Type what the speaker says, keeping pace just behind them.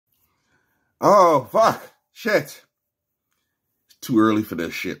Oh, fuck. Shit. It's too early for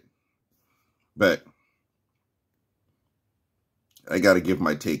this shit. But I got to give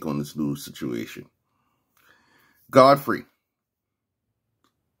my take on this new situation. Godfrey.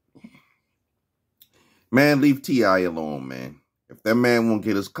 Man, leave T.I. alone, man. If that man won't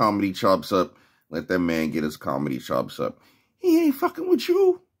get his comedy chops up, let that man get his comedy chops up. He ain't fucking with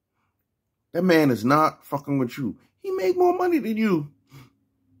you. That man is not fucking with you. He make more money than you.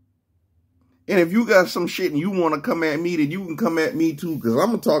 And if you got some shit and you want to come at me, then you can come at me too, because I'm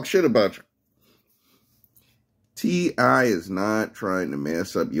going to talk shit about you. T.I. is not trying to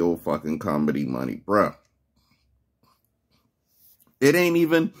mess up your fucking comedy money, bruh. It ain't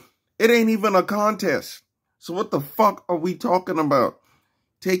even a contest. So what the fuck are we talking about?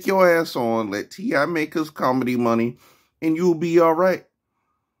 Take your ass on, let T.I. make his comedy money, and you'll be all right.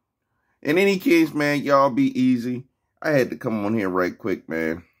 In any case, man, y'all be easy. I had to come on here right quick,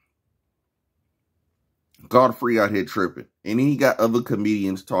 man. Godfrey out here tripping. And he got other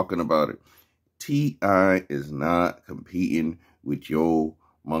comedians talking about it. T.I. is not competing with your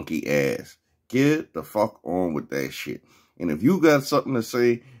monkey ass. Get the fuck on with that shit. And if you got something to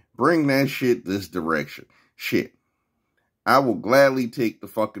say, bring that shit this direction. Shit. I will gladly take the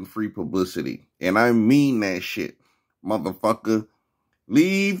fucking free publicity. And I mean that shit. Motherfucker.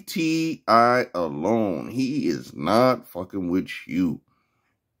 Leave T.I. alone. He is not fucking with you.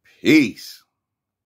 Peace.